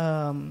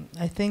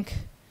 I think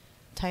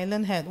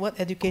Thailand had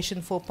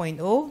Education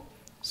 4.0.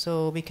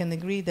 So we can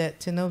agree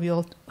that, you know, we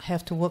all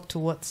have to work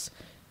towards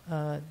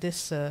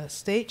this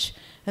stage.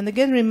 And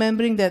again,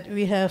 remembering that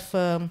we have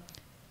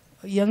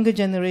younger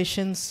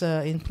generations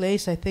in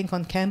place. I think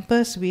on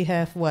campus we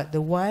have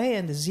the Y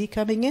and the Z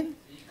coming in?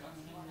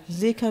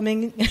 Z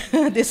coming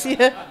this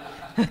year.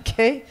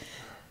 Okay.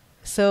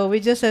 So we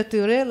just have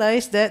to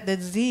realize that the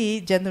Z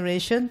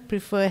generation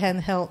prefer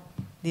handheld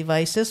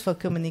devices for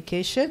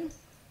communication.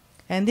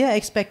 And they are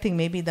expecting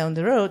maybe down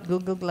the road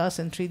Google Glass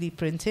and 3D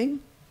printing.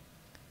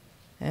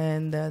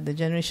 And the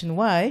generation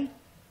Y,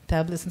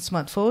 tablets and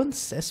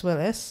smartphones, as well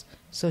as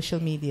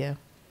social media.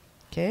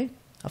 Okay?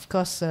 Of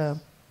course, well,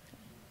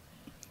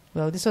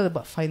 this is all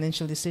about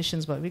financial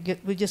decisions, but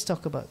we just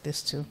talk about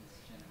this too.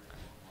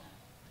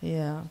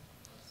 Yeah.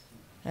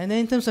 And then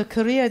in terms of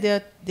career,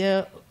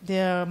 they're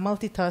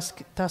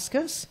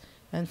multitaskers,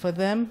 and for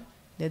them,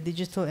 they're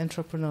digital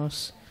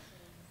entrepreneurs.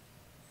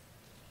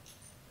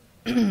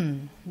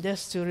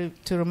 Just to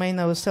remind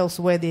ourselves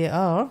where they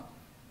are.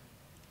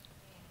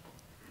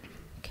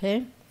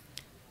 Okay.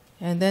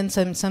 And then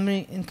some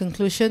summary in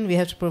conclusion, we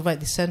have to provide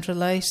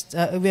decentralized,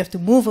 we have to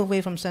move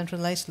away from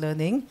centralized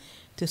learning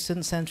to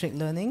student-centric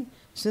learning.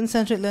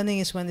 Student-centric learning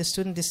is when the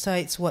student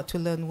decides what to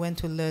learn, when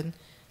to learn,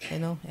 you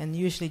know, and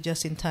usually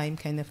just in time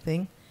kind of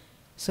thing.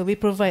 So we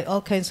provide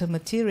all kinds of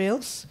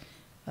materials,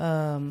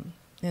 you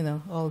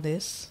know, all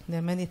this. There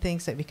are many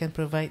things that we can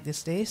provide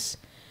these days.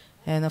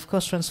 And of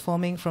course,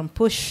 transforming from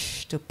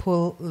push to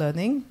pull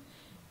learning.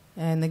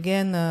 And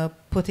again,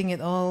 putting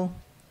it all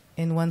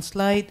in one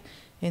slide.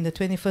 In the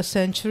 21st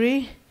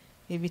century,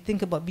 if we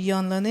think about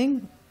beyond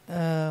learning,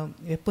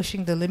 we're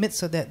pushing the limits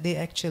so that they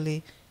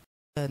actually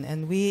learn,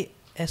 and we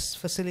as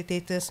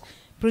facilitators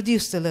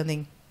produce the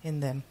learning in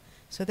them.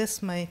 So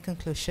that's my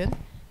conclusion,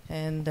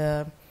 and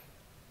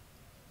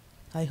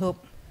I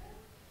hope,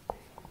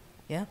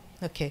 yeah,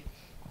 okay.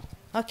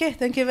 Okay,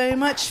 thank you very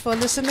much for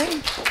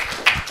listening.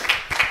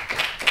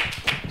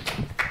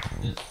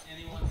 Does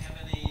anyone have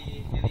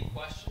any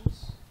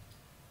questions?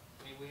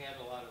 I mean, we had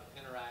a lot of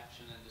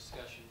interaction and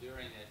discussion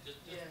during it. Just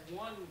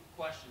one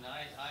question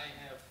I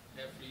have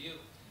for you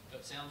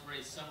that sounds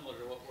very similar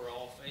to what we're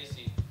all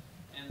facing,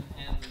 and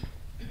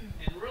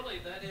really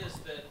that is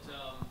that.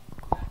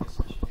 I guess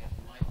I should have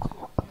the mic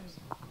too.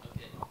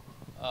 Okay.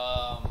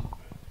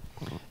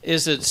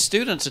 Is that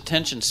students'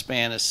 attention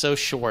span is so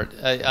short.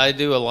 I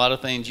do a lot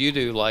of things you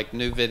do, like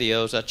new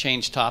videos. I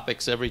change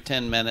topics every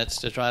 10 minutes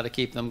to try to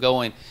keep them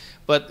going.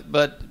 But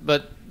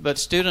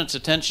students'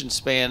 attention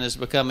span is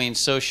becoming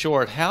so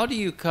short. How do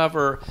you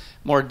cover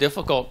more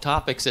difficult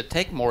topics that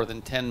take more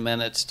than 10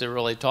 minutes to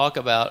really talk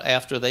about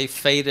after they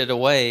faded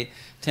away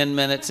 10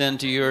 minutes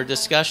into your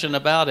discussion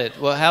about it?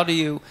 Well, how do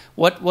you,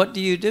 what do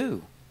you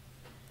do?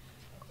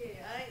 Okay,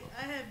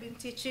 I have been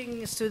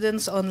teaching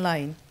students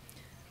online.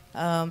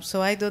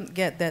 So I don't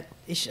get that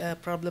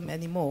problem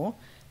anymore.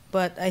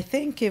 But I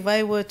think if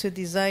I were to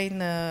design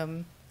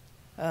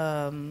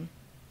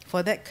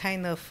for that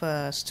kind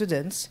of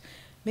students,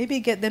 maybe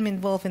get them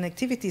involved in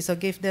activities or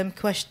give them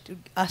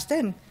ask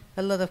them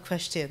a lot of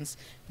questions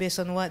based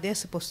on what they're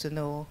supposed to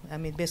know. I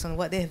mean, based on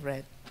what they've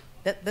read.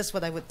 That's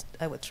what I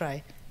would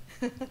try.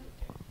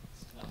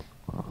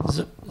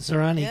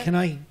 Zoraini, Yeah? can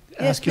I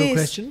ask you a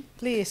question?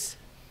 Please.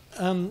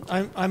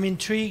 I'm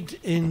intrigued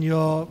in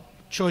your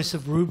choice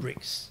of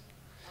rubrics,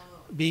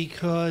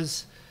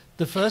 because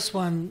the first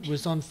one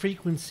was on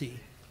frequency.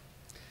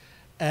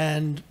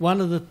 And one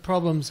of the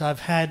problems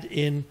I've had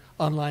in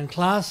online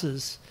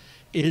classes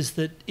is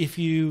that if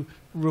you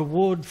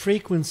reward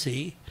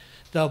frequency,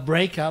 they'll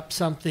break up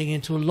something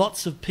into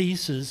lots of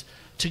pieces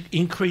to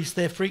increase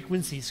their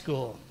frequency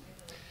score.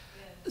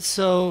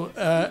 So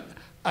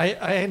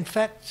I in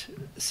fact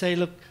say,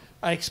 look,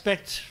 I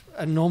expect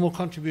a normal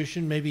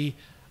contribution, maybe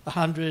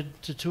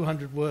 100 to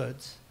 200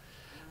 words.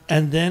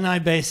 And then I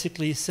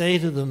basically say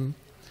to them,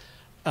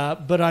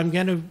 but I'm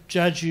going to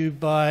judge you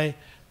by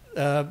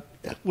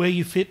where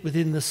you fit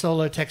within the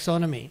solo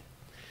taxonomy.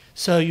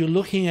 So you're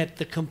looking at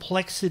the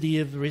complexity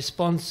of the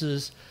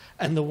responses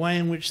and the way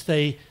in which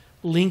they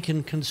link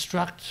and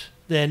construct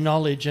their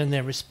knowledge and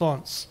their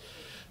response,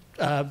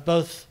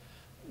 both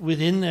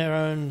within their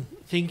own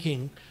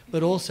thinking,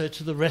 but also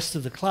to the rest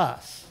of the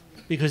class,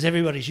 because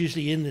everybody's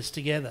usually in this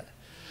together.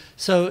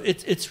 So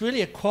it's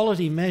really a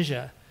quality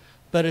measure,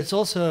 but it's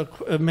also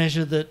a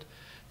measure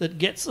that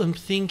gets them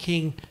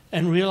thinking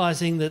and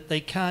realizing that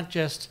they can't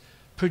just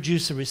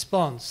produce a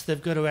response.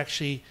 They've got to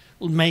actually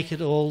make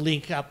it all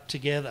link up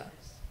together.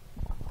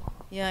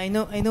 Yeah, I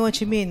know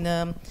what you mean.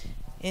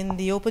 In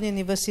the Open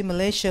University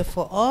Malaysia,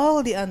 for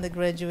all the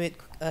undergraduate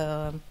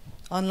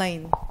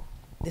online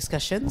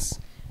discussions,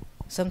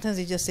 sometimes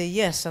you just say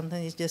yes,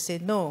 sometimes you just say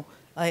no,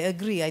 I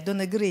agree, I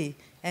don't agree,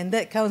 and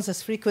that counts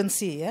as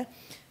frequency. Yeah.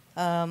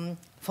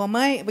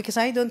 Because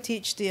I don't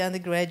teach the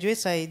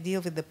undergraduates, I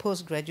deal with the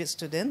postgraduate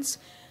students.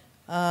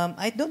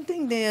 I don't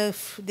think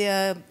they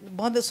are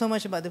bothered so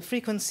much about the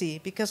frequency,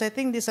 because I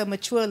think these are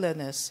mature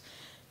learners,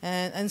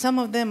 and some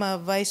of them are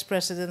vice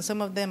presidents,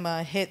 some of them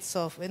are heads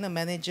of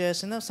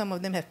managers, some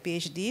of them have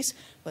PhDs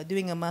but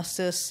doing a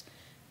master's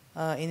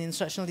in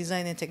instructional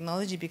design and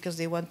technology because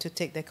they want to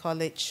take their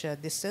college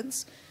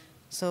distance.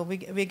 So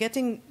we're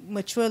getting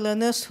mature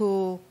learners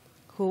who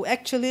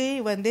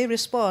actually, when they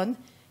respond,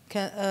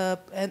 can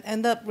and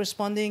end up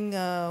responding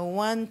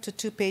 1 to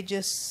 2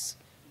 pages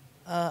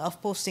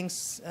of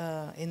postings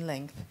in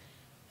length,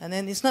 and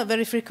then it's not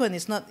very frequent.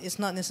 It's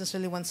not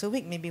necessarily once a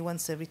week. Maybe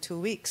once every 2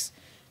 weeks,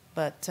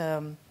 but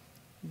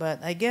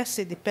I guess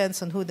it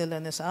depends on who the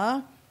learners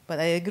are. But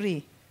I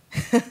agree.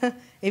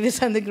 If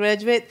it's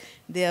undergraduate,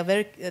 they are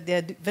very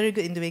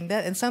good in doing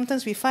that. And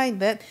sometimes we find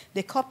that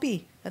they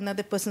copy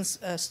another person's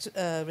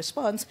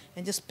response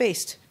and just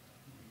paste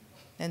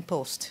and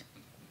post.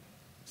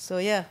 So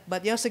yeah,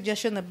 but your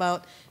suggestion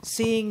about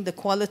seeing the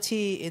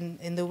quality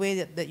in the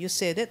way that you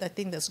said it, I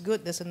think that's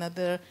good. There's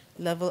another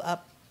level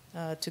up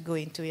to go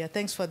into. Yeah,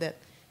 thanks for that.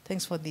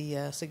 Thanks for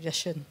the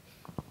suggestion.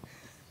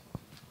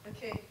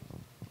 Okay.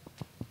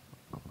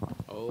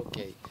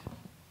 Okay.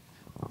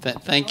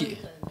 Thank you.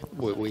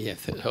 We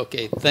have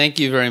okay. Thank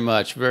you very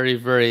much. Very,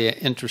 very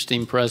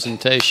interesting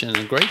presentation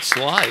and great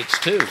slides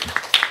too.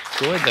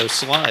 Enjoyed those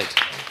slides.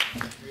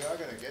 We are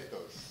going to get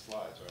those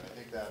slides, right? I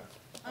think that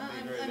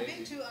I'm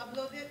going to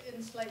upload it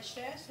in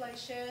SlideShare /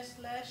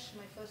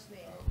 my first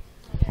name.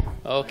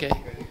 Okay. I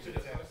think I should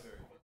test it.